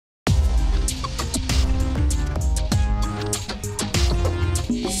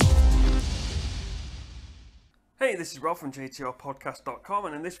Hey, this is Rob from JTRpodcast.com,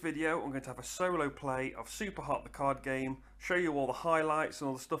 and in this video I'm going to have a solo play of Superhot the card game, show you all the highlights and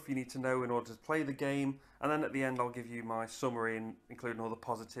all the stuff you need to know in order to play the game, and then at the end I'll give you my summary, including all the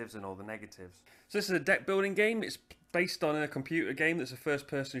positives and all the negatives. So this is a deck building game. It's based on a computer game that's a first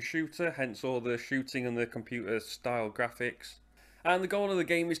person shooter, hence all the shooting and the computer style graphics. And the goal of the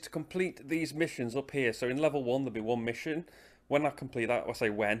game is to complete these missions up here. So in level 1 there'll be one mission. When I complete that, I say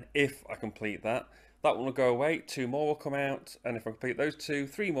when, if I complete that, that one will go away, 2 more will come out, and if I complete those 2,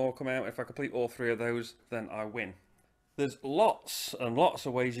 3 more will come out. If I complete all 3 of those, then I win. There's lots and lots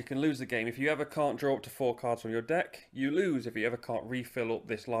of ways you can lose the game. If you ever can't draw up to 4 cards from your deck, you lose. If you ever can't refill up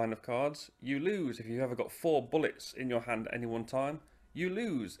this line of cards, you lose. If you've ever got 4 bullets in your hand at any one time, you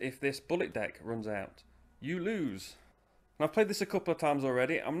lose. If this bullet deck runs out, you lose. And I've played this a couple of times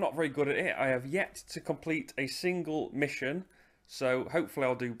already. I'm not very good at it. I have yet to complete a single mission. So hopefully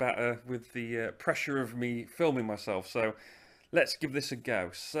I'll do better with the pressure of me filming myself. So let's give this a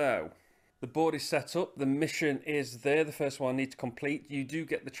go. So the board is set up. The mission is there. The first one I need to complete. You do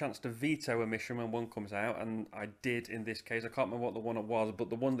get the chance to veto a mission when one comes out. And I did in this case. I can't remember what the one it was. But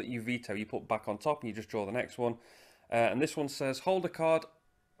the one that you veto, you put back on top and you just draw the next one. And this one says, hold a card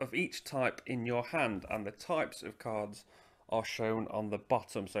of each type in your hand. And the types of cards are shown on the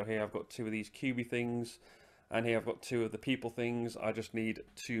bottom. So here I've got 2 of these cubey things. And here I've got 2 of the people things. I just need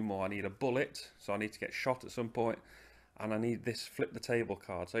 2 more. I need a bullet, so I need to get shot at some point. And I need this flip the table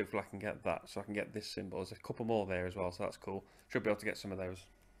card, so hopefully I can get that. So I can get this symbol. There's a couple more there as well, so that's cool. Should be able to get some of those.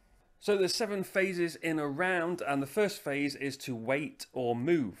 So there's 7 phases in a round, and the first phase is to wait or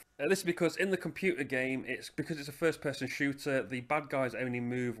move. This is because in the computer game, because it's a first person shooter, the bad guys only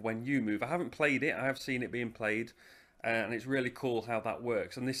move when you move. I haven't played it, I have seen it being played, and it's really cool how that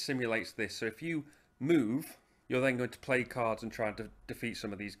works. And this simulates this, so if you move, you're then going to play cards and try to defeat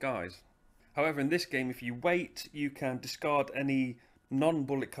some of these guys. However, in this game, if you wait, you can discard any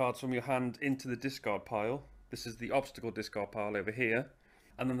non-bullet cards from your hand into the discard pile. This is the obstacle discard pile over here.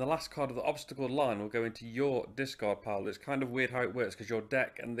 And then the last card of the obstacle line will go into your discard pile. It's kind of weird how it works because your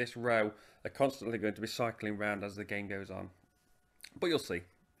deck and this row are constantly going to be cycling around as the game goes on. But you'll see.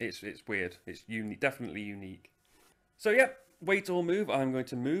 It's weird. It's unique, definitely unique. So yeah. Wait or move, I'm going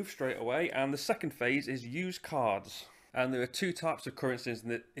to move straight away, and the second phase is use cards. And there are 2 types of currencies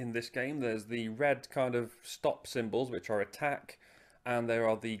in this game. There's the red kind of stop symbols, which are attack, and there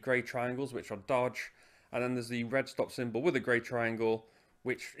are the grey triangles, which are dodge, and then there's the red stop symbol with a grey triangle,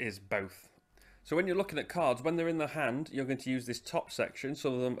 which is both. So when you're looking at cards, when they're in the hand, you're going to use this top section.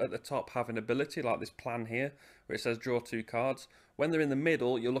 Some of them at the top have an ability, like this plan here, where it says draw 2 cards. When they're in the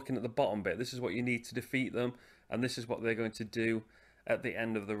middle, you're looking at the bottom bit. This is what you need to defeat them, and this is what they're going to do at the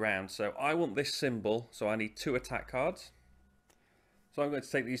end of the round. So I want this symbol, so I need 2 attack cards. So I'm going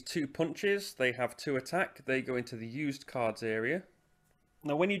to take these 2 punches. They have 2 attack. They go into the used cards area.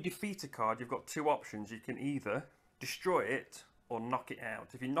 Now when you defeat a card, you've got 2 options. You can either destroy it or knock it out.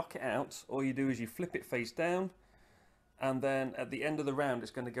 If you knock it out, all you do is you flip it face down, and then at the end of the round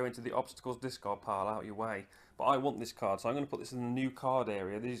it's going to go into the obstacles discard pile out your way. But I want this card, so I'm going to put this in the new card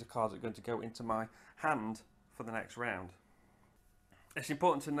area. These are cards that are going to go into my hand for the next round. It's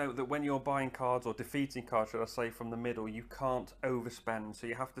important to note that when you're buying cards, or defeating cards should I say, from the middle, you can't overspend, so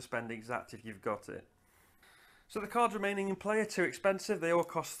you have to spend exact if you've got it. So the cards remaining in play are too expensive. They all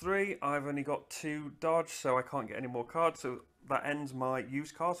cost 3. I've only got 2 dodge, so I can't get any more cards, so that ends my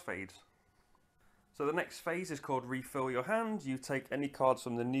use cards phase. So the next phase is called refill your hand. You take any cards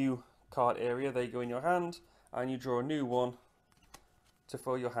from the new card area, they go in your hand, and you draw a new one to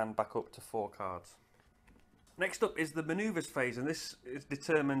fill your hand back up to 4 cards. Next up is the maneuvers phase, and this is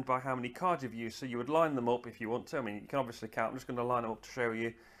determined by how many cards you've used. So you would line them up if you want to. I mean, you can obviously count. I'm just going to line them up to show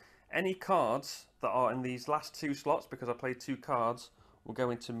you. Any cards that are in these last 2 slots, because I played 2 cards, will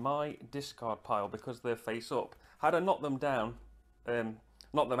go into my discard pile because they're face up. Had I knocked them down,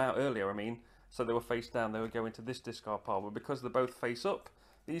 knocked them out earlier, I mean, so they were face down, they would go into this discard pile. But because they're both face up,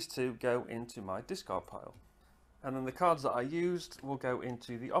 these 2 go into my discard pile. And then the cards that I used will go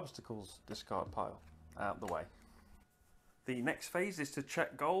into the obstacles discard pile, out the way. The next phase is to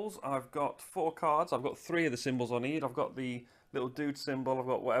check goals. I've got 4 cards. I've got 3 of the symbols I need. I've got the little dude symbol, I've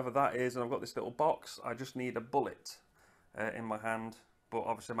got whatever that is, and I've got this little box. I just need a bullet in my hand, but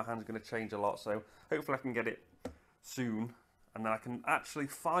obviously my hand's going to change a lot, so hopefully I can get it soon, and then I can actually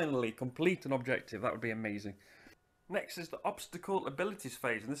finally complete an objective. That would be amazing. Next is the obstacle abilities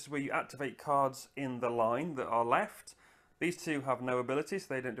phase, and this is where you activate cards in the line that are left. These 2 have no abilities,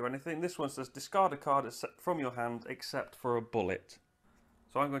 so they don't do anything. This one says discard a card from your hand except for a bullet.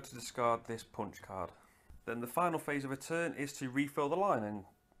 So I'm going to discard this punch card. Then the final phase of a turn is to refill the line, and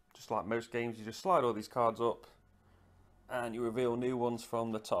just like most games, you just slide all these cards up and you reveal new ones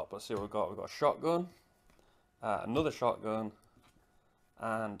from the top. Let's see what we've got. We've got a shotgun, another shotgun,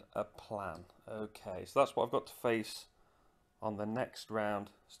 and a plan. Okay, so that's what I've got to face on the next round.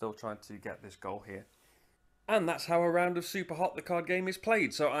 Still trying to get this goal here. And that's how a round of Superhot the card game is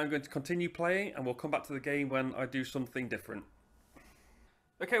played. So I'm going to continue playing, and we'll come back to the game when I do something different.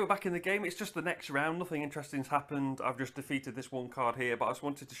 Okay, we're back in the game. It's just the next round. Nothing interesting's happened. I've just defeated this one card here, but I just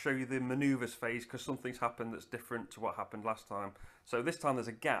wanted to show you the manoeuvres phase because something's happened that's different to what happened last time. So this time there's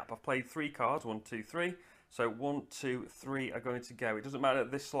a gap. I've played 3 cards, 1, 2, 3. So 1, 2, 3 are going to go. It doesn't matter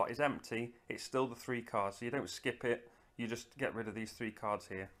that this slot is empty, it's still the 3 cards. So you don't skip it, you just get rid of these 3 cards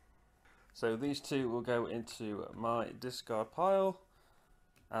here. So these 2 will go into my discard pile,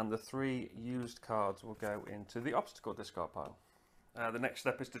 and the 3 used cards will go into the obstacle discard pile. The next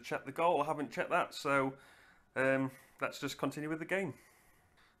step is to check the goal. I haven't checked that, so let's just continue with the game.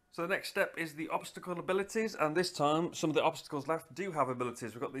 So the next step is the obstacle abilities, and this time some of the obstacles left do have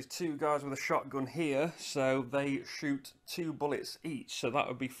abilities. We've got these 2 guys with a shotgun here, so they shoot 2 bullets each. So that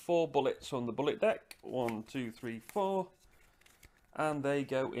would be 4 bullets on the bullet deck. 1, 2, 3, 4. And they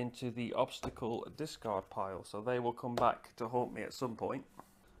go into the obstacle discard pile, so they will come back to haunt me at some point.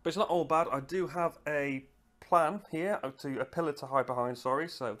 But it's not all bad. I do have a plan here, a pillar to hide behind, sorry,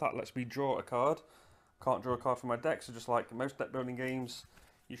 so that lets me draw a card. Can't draw a card from my deck, so just like most deck building games,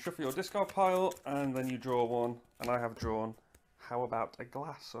 you shuffle your discard pile and then you draw one, and I have drawn, how about a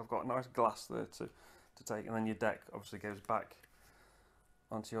glass? So I've got a nice glass there to take, and then your deck obviously goes back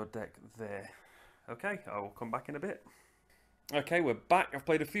onto your deck there. Okay, I will come back in a bit. Okay, we're back. I've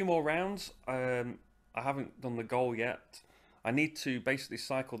played a few more rounds. I haven't done the goal yet. I need to basically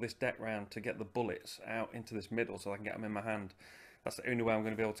cycle this deck round to get the bullets out into this middle so I can get them in my hand. That's the only way I'm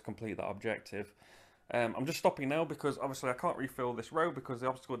going to be able to complete that objective. I'm just stopping now because obviously I can't refill this row because the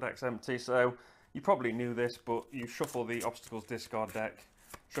obstacle deck's empty. So you probably knew this, but you shuffle the obstacles discard deck,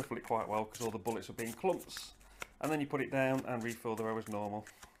 shuffle it quite well because all the bullets will be in clumps, and then you put it down and refill the row as normal.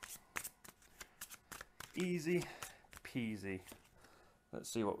 Easy peasy. Let's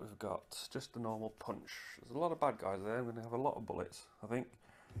see what we've got. Just a normal punch. There's a lot of bad guys there. I'm going to have a lot of bullets, I think.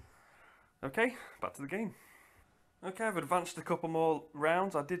 Okay, back to the game. Okay, I've advanced a couple more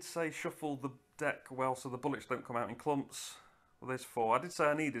rounds. I did say shuffle the deck well so the bullets don't come out in clumps. Well, there's 4. I did say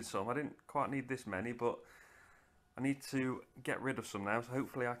I needed some. I didn't quite need this many, but I need to get rid of some now, so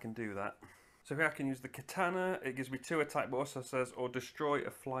hopefully I can do that. So here I can use the katana. It gives me 2 attack, but also says, or destroy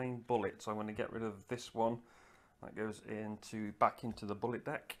a flying bullet. So I'm going to get rid of this one. That goes back into the bullet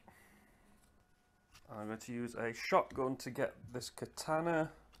deck. I'm going to use a shotgun to get this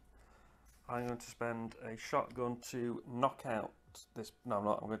katana. I'm going to spend a shotgun to knock out this. No, I'm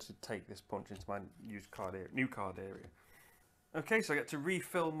not. I'm going to take this punch into my new card area. Okay, so I get to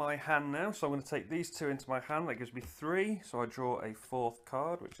refill my hand now. So I'm going to take these 2 into my hand. That gives me 3. So I draw a 4th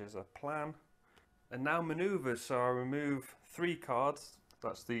card, which is a plan. And now maneuvers. So I remove 3 cards.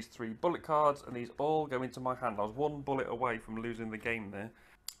 That's these 3 bullet cards, and these all go into my hand. I was 1 bullet away from losing the game there.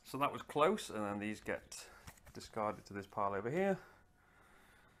 So that was close, and then these get discarded to this pile over here.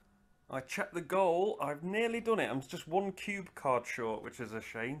 I checked the goal. I've nearly done it. I'm just 1 cube card short, which is a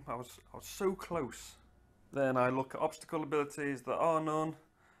shame. I was so close. Then I look at obstacle abilities. There are none.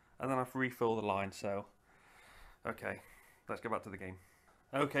 And then I have to refill the line. So, okay, let's go back to the game.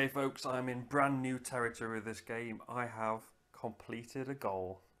 Okay, folks, I'm in brand new territory with this game. I have completed a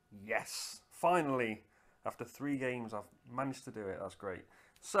goal. Yes, finally, after 3 games I've managed to do it. That's great.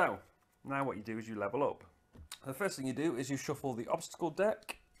 So now what you do is you level up. The first thing you do is you shuffle the obstacle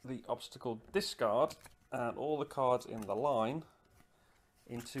deck, the obstacle discard, and all the cards in the line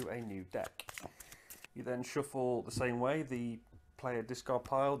into a new deck. You then shuffle the same way the player discard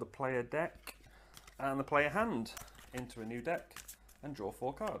pile, the player deck, and the player hand into a new deck and draw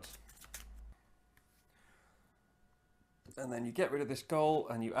 4 cards. And then you get rid of this goal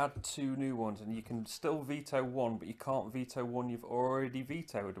and you add 2 new ones, and you can still veto 1, but you can't veto 1 you've already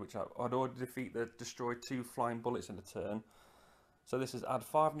vetoed, which I'd already defeat the destroy 2 flying bullets in a turn. So this is add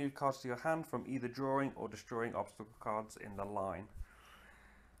 5 new cards to your hand from either drawing or destroying obstacle cards in the line.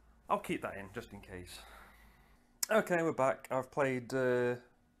 I'll keep that in just in case. Okay, we're back. I've played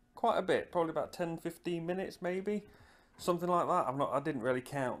quite a bit, probably about 10-15 minutes maybe. Something like that. I didn't really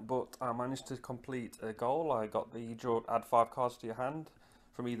count, but I managed to complete a goal. I got the add 5 cards to your hand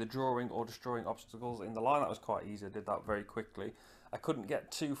from either drawing or destroying obstacles in the line. That was quite easy. I did that very quickly. I couldn't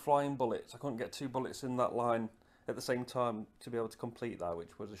get 2 flying bullets. I couldn't get 2 bullets in that line at the same time to be able to complete that,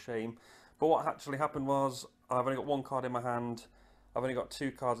 which was a shame. But what actually happened was I've only got 1 card in my hand. I've only got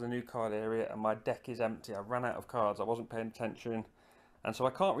 2 cards in the new card area, and my deck is empty. I ran out of cards. I wasn't paying attention, and so I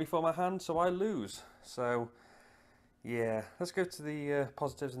can't refill my hand, so I lose. So Yeah, let's go to the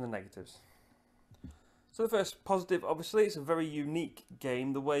positives and the negatives. So the first positive, obviously, it's a very unique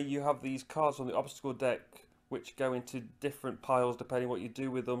game. The way you have these cards on the obstacle deck, which go into different piles depending what you do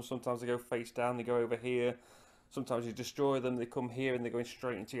with them. Sometimes they go face down, they go over here. Sometimes you destroy them, they come here and they're going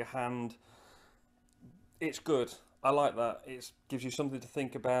straight into your hand. It's good. I like that. It gives you something to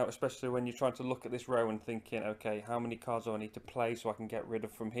think about, especially when you're trying to look at this row and thinking, okay, how many cards do I need to play so I can get rid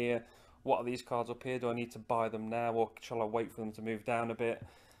of from here? What are these cards up here? Do I need to buy them now, or shall I wait for them to move down a bit?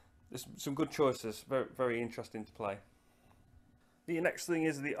 There's some good choices. Very, very interesting to play. The next thing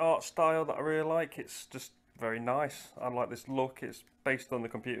is the art style that I really like. It's just very nice. I like this look. It's based on the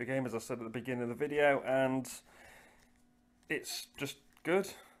computer game, as I said at the beginning of the video, and it's just good.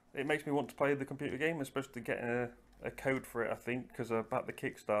 It makes me want to play the computer game. I'm supposed to get a code for it, I think, because about the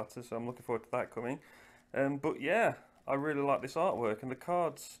Kickstarter, so I'm looking forward to that coming. But yeah, I really like this artwork, and the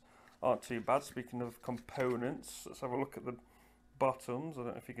cards aren't too bad. Speaking of components, let's have a look at the bottoms. I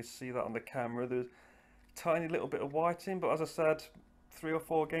don't know if you can see that on the camera. There's a tiny little bit of whiting, but as I said, 3 or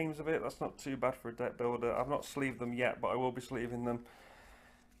 4 games of it, that's not too bad for a deck builder. I've not sleeved them yet, but I will be sleeving them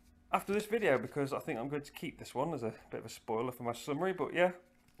after this video, because I think I'm going to keep this one as a bit of a spoiler for my summary. But yeah,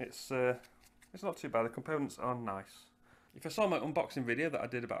 it's not too bad. The components are nice. If you saw my unboxing video that I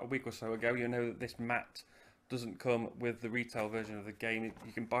did about a week or so ago, you'll know that this mat doesn't come with the retail version of the game.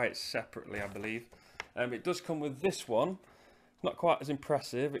 You can buy it separately, I believe. It does come with this one. Not quite as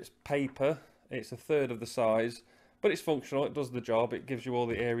impressive. It's paper. It's a third of the size, but it's functional. It does the job. It gives you all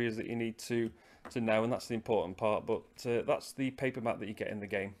the areas that you need to know, and that's the important part. But that's the paper mat that you get in the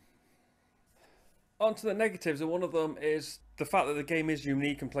game. On to the negatives, and one of them is the fact that the game is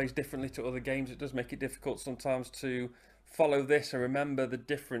unique and plays differently to other games. It does make it difficult sometimes to follow this and remember the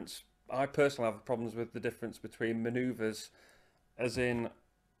difference. I personally have problems with the difference between manoeuvres, as in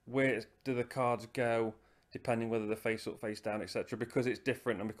where do the cards go, depending whether they're face up, face down, etc. Because it's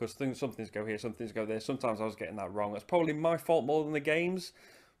different, and because some things go here, some things go there. Sometimes I was getting that wrong. That's probably my fault more than the game's,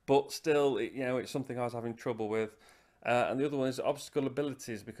 but still, it's something I was having trouble with. And the other one is obstacle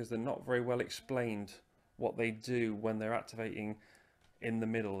abilities, because they're not very well explained what they do when they're activating in the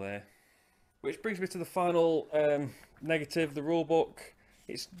middle there. Which brings me to the final negative, the rulebook.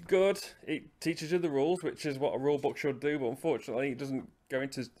 It's good. It teaches you the rules, which is what a rulebook should do, but unfortunately it doesn't go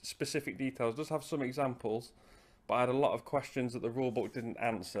into specific details. It does have some examples, but I had a lot of questions that the rulebook didn't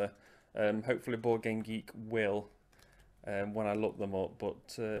answer. Hopefully Board Game Geek will when I look them up,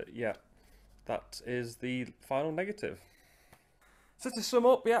 but yeah, that is the final negative. So to sum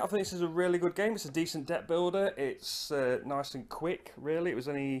up, yeah, I think this is a really good game. It's a decent deck builder. It's nice and quick, really. It was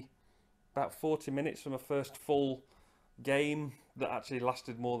only about 40 minutes from my first full game that actually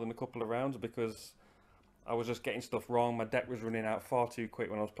lasted more than a couple of rounds, because I was just getting stuff wrong. My deck was running out far too quick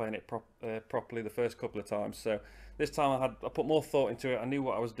when I was playing it properly the first couple of times. So this time I put more thought into it. I knew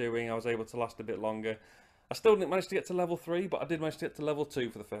what I was doing. I was able to last a bit longer. I still didn't manage to get to level 3, but I did manage to get to level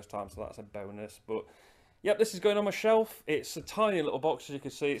 2 for the first time, so that's a bonus. But yep, this is going on my shelf. It's a tiny little box, as you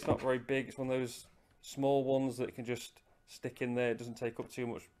can see. It's not very big. It's one of those small ones that you can just stick in there. It doesn't take up too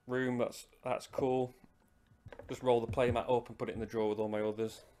much room. That's cool. Just roll the playmat up and put it in the drawer with all my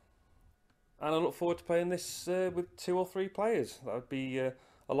others. And I look forward to playing this with 2 or 3 players. That would be a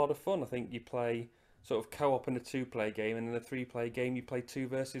lot of fun. I think you play sort of co-op in a 2-player game, and in a 3-player game you play 2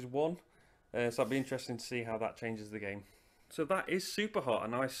 versus 1. So it'd be interesting to see how that changes the game. So that is Superhot, a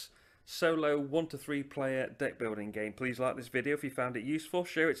nice solo 1 to 3 player deck building game. Please like this video if you found it useful,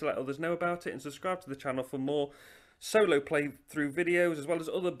 share it to let others know about it, and subscribe to the channel for more solo playthrough videos, as well as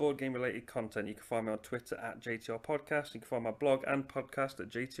other board game related content. You can find me on Twitter at JTR Podcast. You can find my blog and podcast at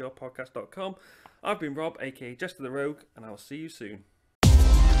jtrpodcast.com. I've been Rob, aka JestaThaRogue, and I will see you soon.